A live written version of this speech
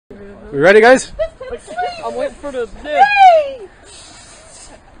We ready, guys? I'm waiting for the...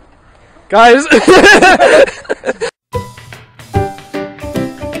 Guys! So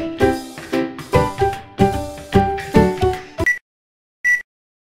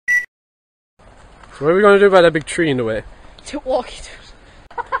what are we going to do about that big tree in the way? To walk it.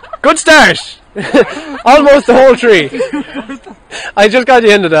 Good start! Almost the whole tree. I just got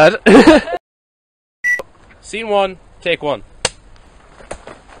the end of that. Scene 1, take 1.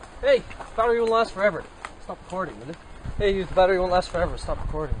 Hey, battery won't last forever. Stop recording, will you? Hey, you, the battery won't last forever. Stop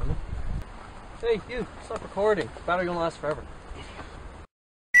recording, will you? Hey, you, stop recording. The battery won't last forever.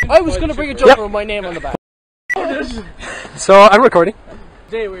 I was going to bring a joke with my name on the back. So, I'm recording.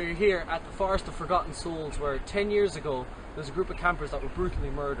 Today we're here at the Forest of Forgotten Souls, where 10 years ago there's a group of campers that were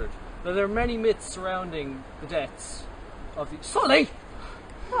brutally murdered. Now there are many myths surrounding the deaths of the... Sonny!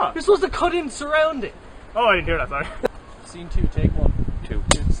 What? You're supposed to cut in surrounding! Oh, I didn't hear that, sorry. Scene 2, take 1.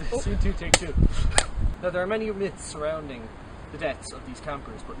 Scene 2, take 2. Now there are many myths surrounding the deaths of these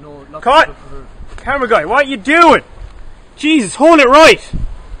campers, but nothing Cut! to prove. Camera guy, what are you doing? Jesus, hold it right!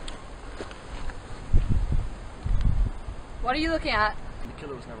 What are you looking at? The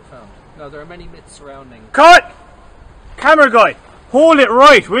killer was never found. Now there are many myths surrounding... Cut! Camera guy, hold it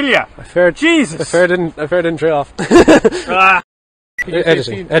right, will ya? Jesus! I fair didn't trail off. Ah.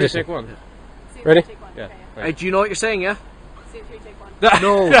 Editing. Take 1. Ready? Yeah. Right. Hey, do you know what you're saying, yeah? Scene 3, take 1.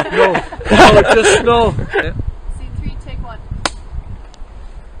 No, just no. Yeah. Scene 3, take 1.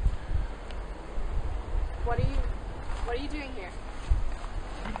 What are you doing here?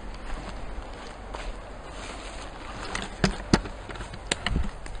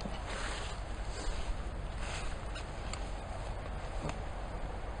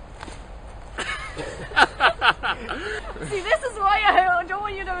 See, this is why I don't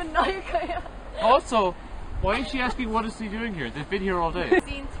want you to know. Also, why is she asking what is he doing here? They've been here all day.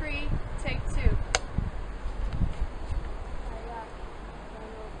 Scene 3, take 2.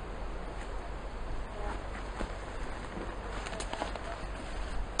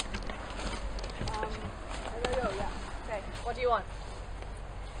 Okay, what do you want?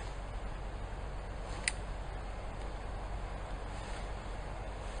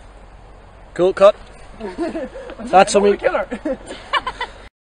 Cool, cut. That's something. Killer.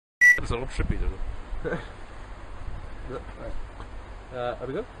 It's a little trippy, though. Are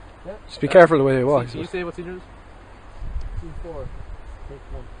we good? Yeah. Just be careful the way you walk. Can you say what's in yours? Scene 4, take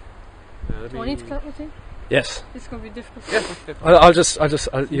 1. Do I need to clap my thing? Yes. This is going to be difficult. Yeah. I'll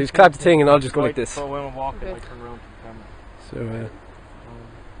you clap the thing and I'll just go like this. So when I'm walking, Okay. I turn around to the camera. So,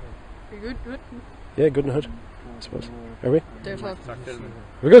 You're good? yeah, good in the hood, I suppose. Are we? There's one.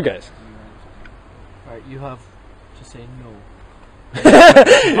 We're good, guys. Alright, you have to say no.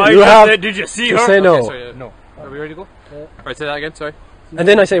 You have Did you see to her? say no. Okay, sorry, yeah. No. Are we ready to go? Yeah. Alright, say that again, sorry. And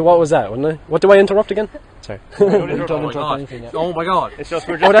then I say, what was that, wouldn't I? What do I interrupt again? Sorry. Don't Oh interrupt my god. anything yet. Oh my god. It's just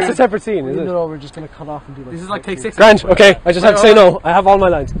we're Oh, just that's a separate scene, is it? No, we're just going to cut off and do like... This is like take 6. Grant, okay, I just have to say no. I have all my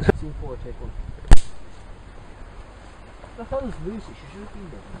lines. Scene 4, take 1. The hell is Lucy? She should have been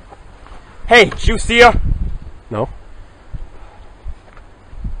there. Hey, did you see her? No.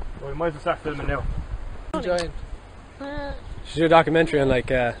 Well, we might as well start filming now. Giant. Should do a documentary on like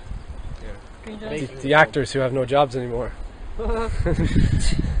the actors who have no jobs anymore.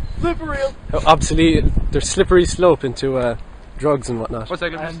 Slippery. How obsolete, their slippery slope into drugs and whatnot. 1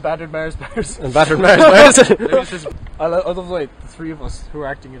 second. And battered Mars bars. And battered Mars bars. I love the way the three of us who are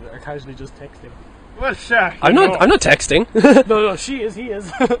acting it are casually just texting. Well, Shaq. I'm not texting. No, she is, he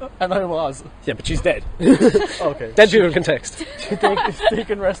is. And I was. Yeah, but she's dead. Okay. Dead people can text. They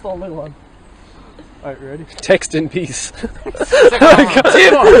can rest all day long. Alright, ready? Text in peace. Guys,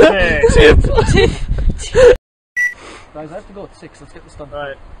 I have to go at 6. Let's get this done.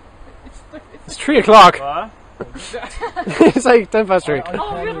 Right. It's 3 o'clock. What? It's like 10 past 3.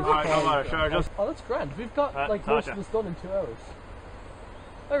 Alright, no matter, sure, just... Oh, that's grand. We've got like most of this done in 2 hours.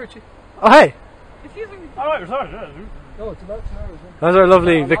 Hi, Richie. Oh, hey. Excuse me. Alright, we're sorry, yeah. No, it's about 2 hours. That's our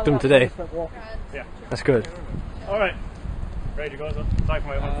lovely victim today. Yeah. That's good. Alright. Ready to go, so? Sorry for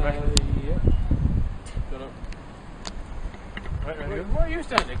my unprofessional. Yeah. Right, ready to go? Where are you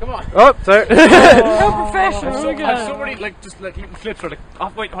standing? Come on. Oh, sorry. How professional. Have somebody like just like even flips or like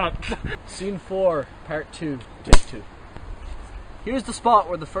off. Wait, hold on. Scene 4, part 2, take 2. Here's the spot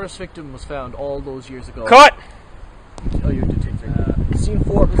where the first victim was found all those years ago. Cut! Oh, you did take 3. Scene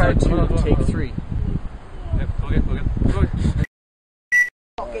 4, part 2, take 3. Yep, okay.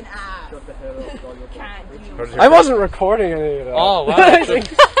 Fucking ass. Can't you? I wasn't recording any of that. Oh wow. Part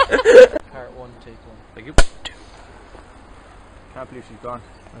 1, take 1. Thank you. Can't believe she's gone.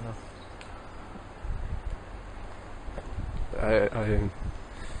 I know.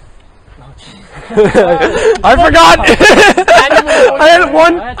 I forgot! I had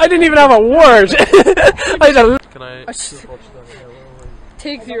one, I didn't even have a word! I had a... Can I...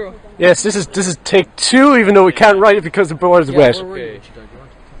 Take 0. Yes, this is take 2, even though we can't write it because the board is wet. Okay.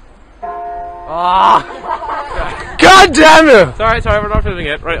 God damn it! Sorry, we're not filming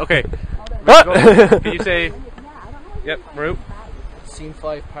it. Right, okay. Can you say... Yep, Maru. Scene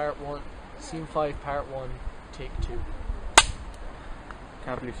 5, part 1. Scene 5, part 1, take 2.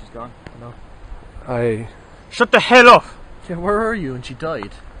 Can't believe she's gone. I know. Shut the hell up! Yeah, where were you when she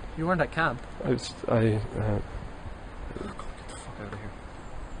died? You weren't at camp. Get the fuck out of here.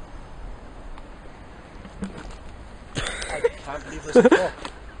 I can't believe this.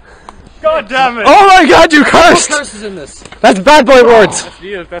 God damn it! Oh my god, you cursed! What curse is in this? That's bad boy words. That's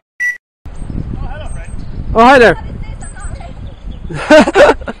you, that's... Oh, hi there. I don't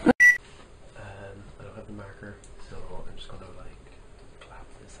have the marker, so I'm just gonna like clap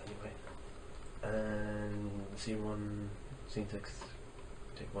this anyway. And scene 1, scene 6,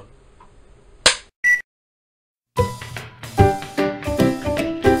 take 1.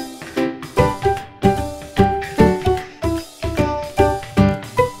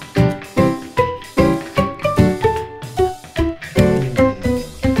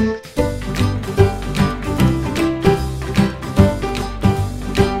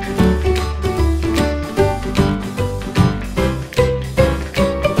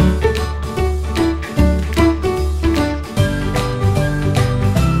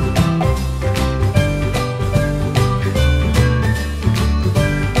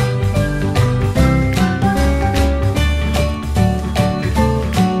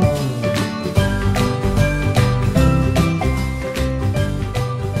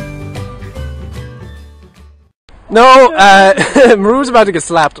 No, Maru's about to get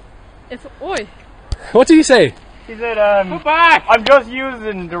slapped. Oi. What did he say? He said, I'm just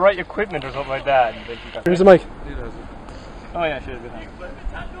using the right equipment or something like that. And then she got Here's the mic. Oh yeah, should have been.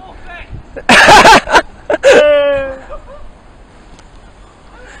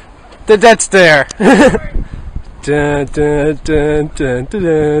 The death stare. Dun, dun, dun, dun, dun,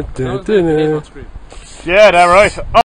 dun, dun, dun. On screen. Yeah, that right.